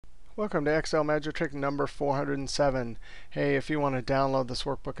Welcome to Excel Magic Trick number 407. Hey, if you want to download this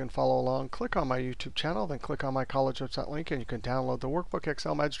workbook and follow along, click on my YouTube channel, then click on my college website link, and you can download the workbook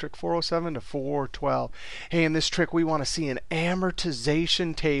Excel Magic Trick 407 to 412. Hey, in this trick, we want to see an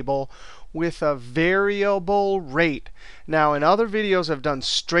amortization table with a variable rate. Now, in other videos, I've done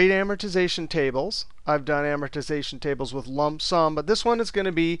straight amortization tables. I've done amortization tables with lump sum, but this one is going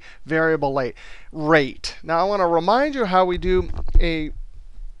to be variable rate. Now, I want to remind you how we do a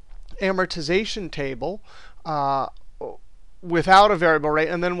amortization table without a variable rate,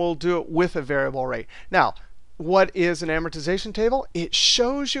 and then we'll do it with a variable rate. Now, what is an amortization table? It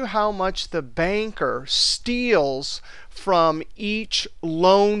shows you how much the banker steals from each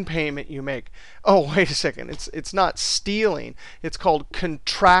loan payment you make. Oh, wait a second. It's not stealing. It's called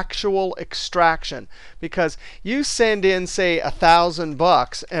contractual extraction, because you send in, say,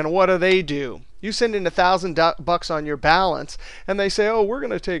 $1,000, and what do? You send in $1,000 on your balance, and they say, oh, we're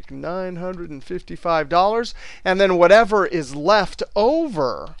going to take $955, and then whatever is left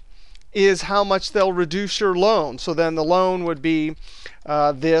over is how much they'll reduce your loan. So then the loan would be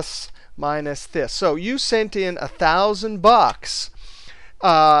this minus this. So you sent in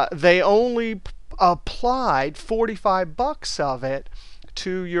 $1,000. They only applied $45 of it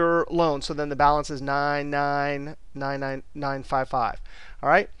to your loan. So then the balance is $999,955. All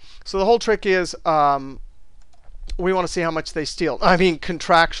right. So the whole trick is we want to see how much they steal. I mean,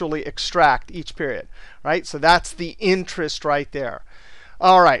 contractually extract each period. Right. So that's the interest right there.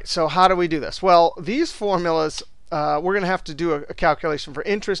 All right. So how do we do this? Well, these formulas, we're going to have to do a calculation for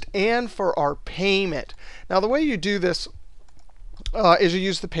interest and for our payment. Now, the way you do this is you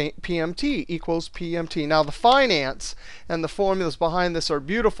use the PMT equals PMT. Now, the finance and the formulas behind this are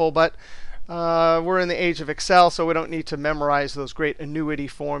beautiful, but we're in the age of Excel, so we don't need to memorize those great annuity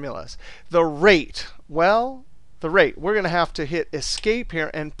formulas. The rate, well, the rate, we're going to have to hit escape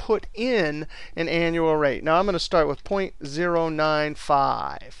here and put in an annual rate. Now, I'm going to start with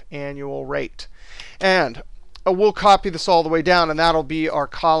 0.095 annual rate. And we'll copy this all the way down, and that'll be our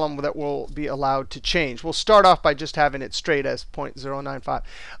column that will be allowed to change. We'll start off by just having it straight as 0.095.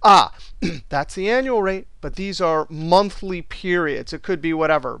 That's the annual rate, but these are monthly periods. It could be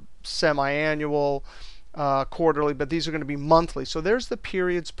whatever, semi-annual, quarterly, but these are going to be monthly. So there's the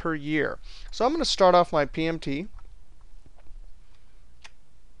periods per year. So I'm going to start off my PMT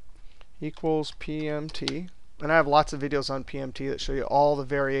equals PMT. And I have lots of videos on PMT that show you all the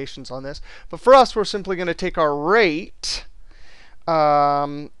variations on this. But for us, we're simply going to take our rate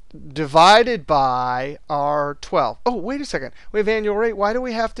divided by our 12. Oh, wait a second. We have annual rate. Why do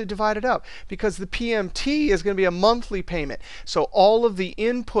we have to divide it up? Because the PMT is going to be a monthly payment. So all of the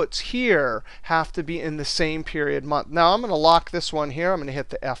inputs here have to be in the same period month. Now, I'm going to lock this one here. I'm going to hit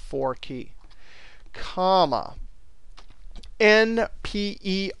the F4 key, comma,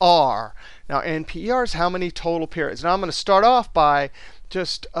 NPER. Now, NPER is how many total periods. Now, I'm going to start off by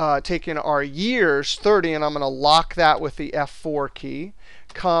just taking our years, 30, and I'm going to lock that with the F4 key,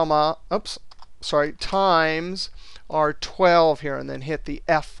 comma, times our 12 here, and then hit the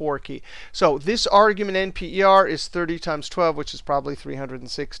F4 key. So this argument NPER is 30 times 12, which is probably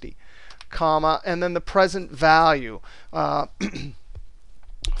 360, comma, and then the present value.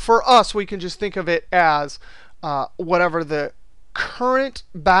 For us, we can just think of it as whatever the current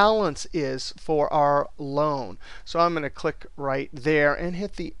balance is for our loan. So I'm going to click right there and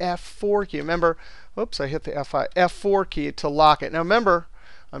hit the F4 key. Remember, oops, I hit the F4 key to lock it. Now remember,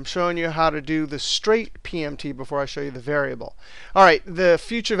 I'm showing you how to do the straight PMT before I show you the variable. All right, the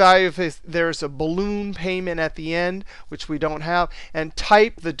future value, if there's a balloon payment at the end, which we don't have, and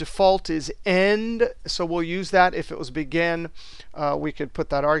type, the default is end. So we'll use that. If it was begin, we could put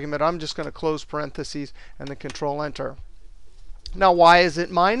that argument. I'm just going to close parentheses and then Control Enter. Now, why is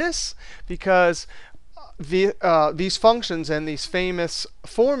it minus? Because these functions and these famous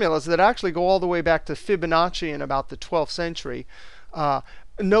formulas that actually go all the way back to Fibonacci in about the 12th century,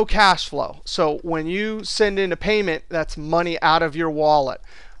 no cash flow. So when you send in a payment, that's money out of your wallet.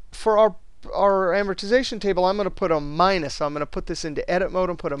 For our amortization table, I'm going to put a minus. So I'm going to put this into edit mode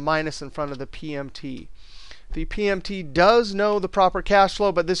and put a minus in front of the PMT. The PMT does know the proper cash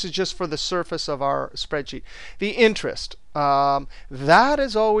flow, but this is just for the surface of our spreadsheet. The interest, that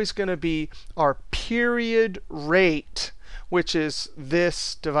is always going to be our period rate, which is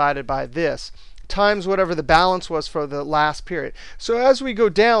this divided by this, times whatever the balance was for the last period. So as we go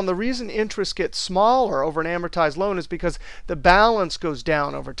down, the reason interest gets smaller over an amortized loan is because the balance goes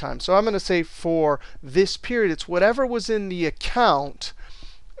down over time. So I'm going to say for this period, it's whatever was in the account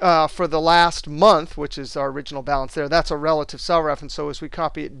for the last month, which is our original balance there, that's a relative cell reference. So as we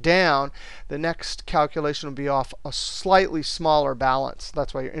copy it down, the next calculation will be off a slightly smaller balance.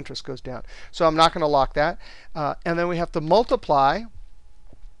 That's why your interest goes down. So I'm not going to lock that. And then we have to multiply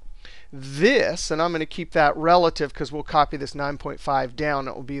this, and I'm going to keep that relative because we'll copy this 9.5 down.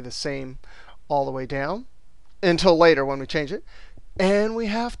 It will be the same all the way down until later when we change it. And we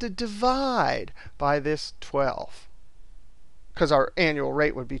have to divide by this 12 because our annual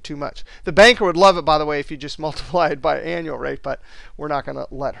rate would be too much. The banker would love it, by the way, if you just multiplied by annual rate, but we're not going to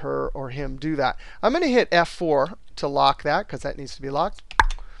let her or him do that. I'm going to hit F4 to lock that because that needs to be locked.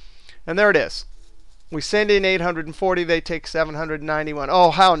 And there it is. We send in 840. They take 791.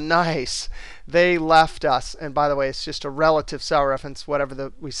 Oh, how nice. They left us. And by the way, it's just a relative cell reference,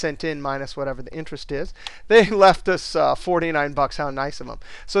 whatever we sent in minus whatever the interest is. They left us 49 bucks. How nice of them.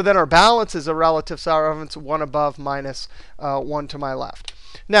 So then our balance is a relative cell reference, 1 above minus 1 to my left.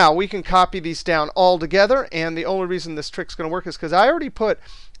 Now, we can copy these down all together. And the only reason this trick's going to work is because I already put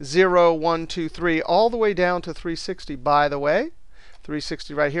 0, 1, 2, 3 all the way down to 360, by the way.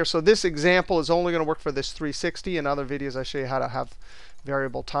 360 right here. So this example is only going to work for this 360. In other videos, I show you how to have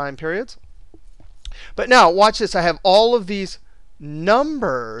variable time periods. But now, watch this. I have all of these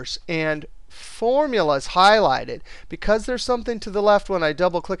numbers and formulas highlighted. Because there's something to the left, when I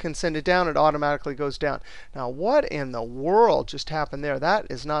double click and send it down, it automatically goes down. Now, what in the world just happened there? That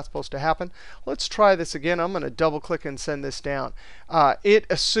is not supposed to happen. Let's try this again. I'm going to double click and send this down. It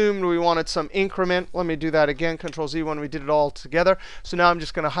assumed we wanted some increment. Let me do that again. Control Z when we did it all together. So now I'm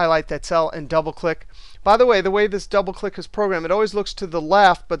just going to highlight that cell and double click. By the way this double click is programmed, it always looks to the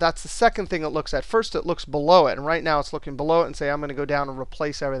left, but that's the second thing it looks at. First, it looks below it. And right now, it's looking below it and say, I'm going to go down and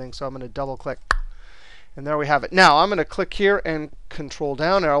replace everything. So I'm going to double click. And there we have it. Now, I'm going to click here and control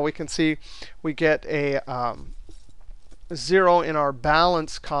down arrow. We can see we get a 0 in our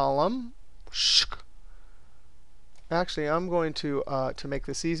balance column. Actually, I'm going to make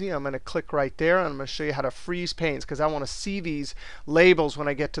this easy, I'm going to click right there. And I'm going to show you how to freeze panes because I want to see these labels when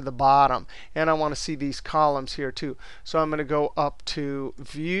I get to the bottom. And I want to see these columns here too. So I'm going to go up to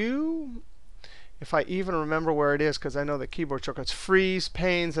View. If I even remember where it is, because I know the keyboard shortcuts, Freeze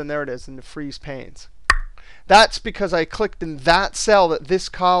Panes. And there it is in the Freeze Panes. That's because I clicked in that cell that this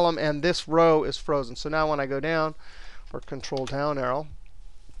column and this row is frozen. So now when I go down, or control down arrow,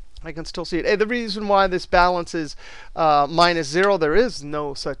 I can still see it. Hey, the reason why this balance is minus 0, there is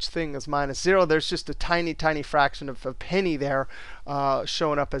no such thing as minus 0. There's just a tiny, tiny fraction of a penny there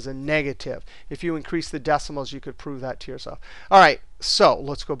showing up as a negative. If you increase the decimals, you could prove that to yourself. All right, so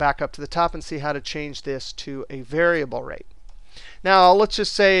let's go back up to the top and see how to change this to a variable rate. Now, let's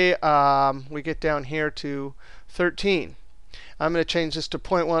just say we get down here to 13. I'm going to change this to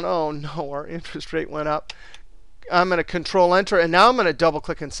 0.1. Oh, no, our interest rate went up. I'm going to Control Enter, and now I'm going to double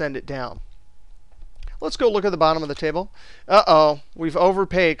click and send it down. Let's go look at the bottom of the table. Uh-oh, we've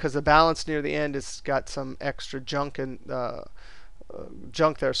overpaid because the balance near the end has got some extra junk and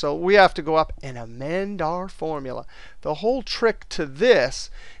junk there. So we have to go up and amend our formula. The whole trick to this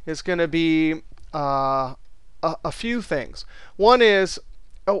is going to be a few things. One is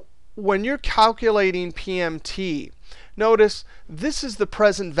when you're calculating PMT, notice this is the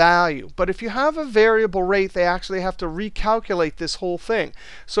present value. But if you have a variable rate, they actually have to recalculate this whole thing.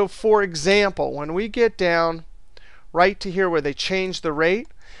 So for example, when we get down right to here where they change the rate,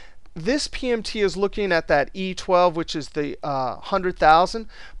 this PMT is looking at that E12, which is the 100,000.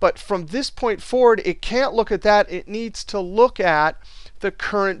 But from this point forward, it can't look at that. It needs to look at the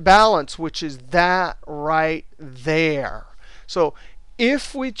current balance, which is that right there. So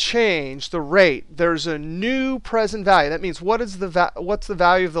if we change the rate, there's a new present value. That means what's the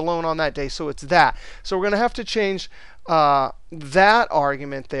value of the loan on that day? So it's that. So we're going to have to change that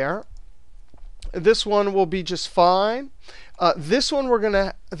argument there. This one will be just fine. This one we're going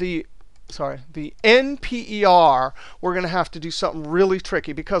to the NPER, we're going to have to do something really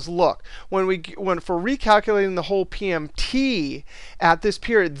tricky because look, when for recalculating the whole PMT at this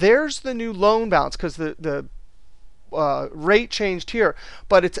period, there's the new loan balance because the rate changed here,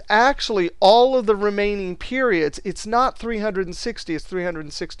 but it's actually all of the remaining periods. It's not 360, it's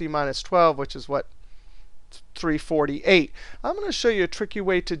 360 minus 12, which is what? 348. I'm going to show you a tricky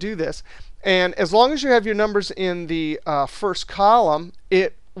way to do this. And as long as you have your numbers in the first column,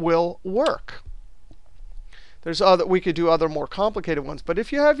 it will work. We could do other more complicated ones. But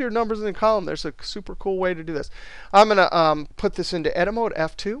if you have your numbers in the column, there's a super cool way to do this. I'm going to put this into edit mode,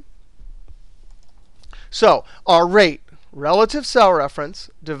 F2. So our rate, relative cell reference,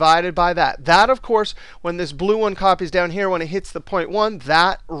 divided by that. That, of course, when this blue one copies down here, when it hits the 0.1,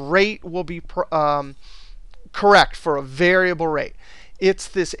 that rate will be correct for a variable rate. It's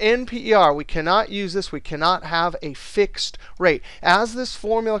this NPER. We cannot use this. We cannot have a fixed rate. As this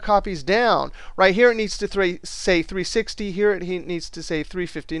formula copies down, right here it needs to say 360. Here it needs to say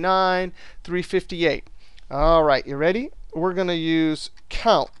 359, 358. All right, you ready? We're going to use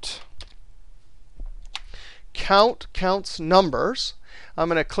count. Count counts numbers. I'm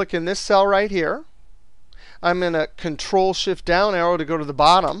going to click in this cell right here. I'm going to Control-Shift down arrow to go to the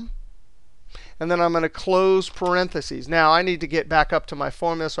bottom. And then I'm going to close parentheses. Now, I need to get back up to my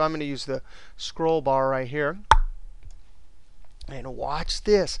formula, so I'm going to use the scroll bar right here. And watch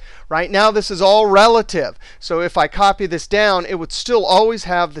this. Right now, this is all relative. So if I copy this down, it would still always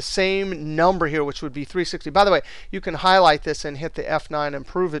have the same number here, which would be 360. By the way, you can highlight this and hit the F9 and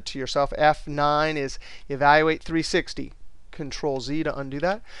prove it to yourself. F9 is evaluate 360. Control-Z to undo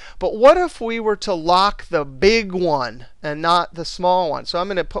that. But what if we were to lock the big one and not the small one? So I'm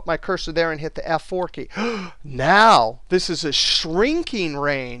going to put my cursor there and hit the F4 key. Now, this is a shrinking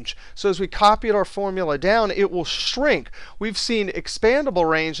range. So as we copied our formula down, it will shrink. We've seen expandable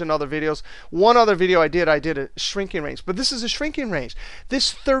range in other videos. One other video I did a shrinking range. But this is a shrinking range.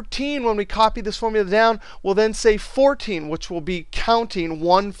 This 13, when we copy this formula down, will then say 14, which will be counting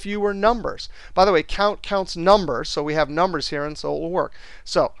one fewer numbers. By the way, count counts numbers. So we have numbers here, and so it will work.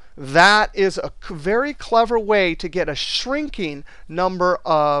 So that is a very clever way to get a shrinking number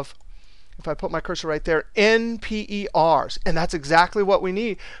of, if I put my cursor right there, NPERs. And that's exactly what we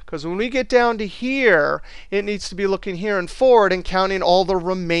need. Because when we get down to here, it needs to be looking here and forward and counting all the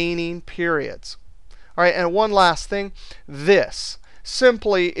remaining periods. All right, and one last thing. This,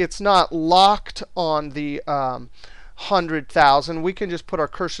 simply, it's not locked on the 100,000. We can just put our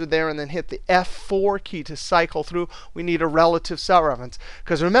cursor there and then hit the F4 key to cycle through. We need a relative cell reference.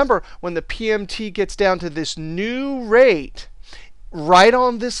 Because remember, when the PMT gets down to this new rate, right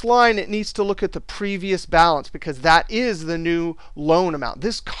on this line, it needs to look at the previous balance, because that is the new loan amount.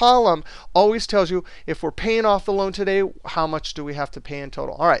 This column always tells you if we're paying off the loan today, how much do we have to pay in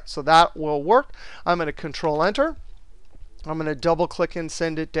total. All right, so that will work. I'm going to Control-Enter. I'm going to double click and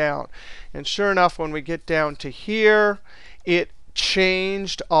send it down. And sure enough, when we get down to here, it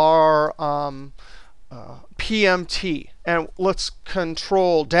changed our PMT. And let's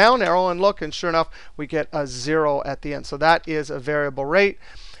Control down arrow and look, and sure enough, we get a 0 at the end. So that is a variable rate.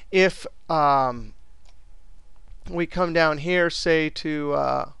 If we come down here, say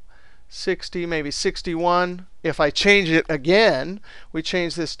to 60, maybe 61. If I change it again, we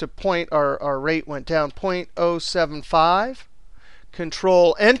change this to point, our rate went down 0.075.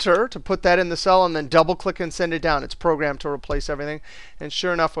 Control-Enter to put that in the cell, and then double click and send it down. It's programmed to replace everything. And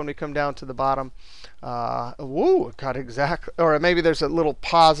sure enough, when we come down to the bottom, it got exactly, or maybe there's a little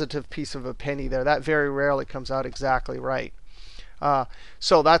positive piece of a penny there. That very rarely comes out exactly right.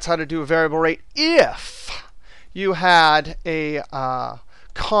 So that's how to do a variable rate. If you had a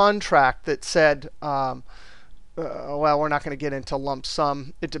contract that said, well, we're not going to get into lump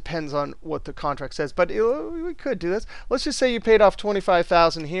sum. It depends on what the contract says. But we could do this. Let's just say you paid off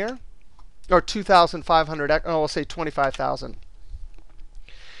 $25,000 here, or $2,500. Oh, we'll say $25,000.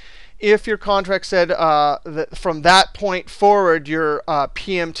 If your contract said that from that point forward, your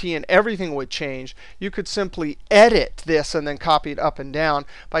PMT and everything would change, you could simply edit this and then copy it up and down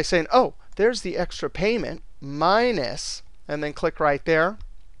by saying, oh, there's the extra payment minus, and then click right there.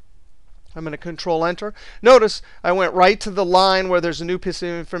 I'm going to Control-Enter. Notice I went right to the line where there's a new piece of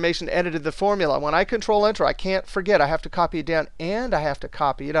information, edited the formula. When I Control-Enter, I can't forget. I have to copy it down, and I have to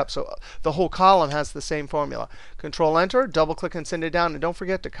copy it up. So the whole column has the same formula. Control-Enter, double-click and send it down. And don't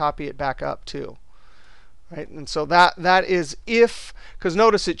forget to copy it back up, too. Right? And so that is if, because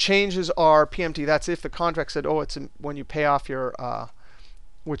notice it changes our PMT. That's if the contract said, oh, it's when you pay off your,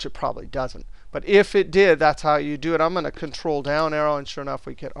 which it probably doesn't. But if it did, that's how you do it. I'm going to Control down arrow, and sure enough,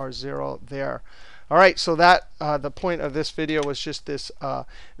 we get our 0 there. All right, so that the point of this video was just this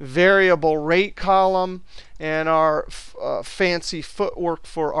variable rate column and our fancy footwork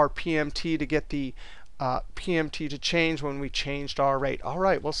for our PMT to get the PMT to change when we changed our rate. All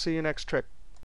right, we'll see you next trick.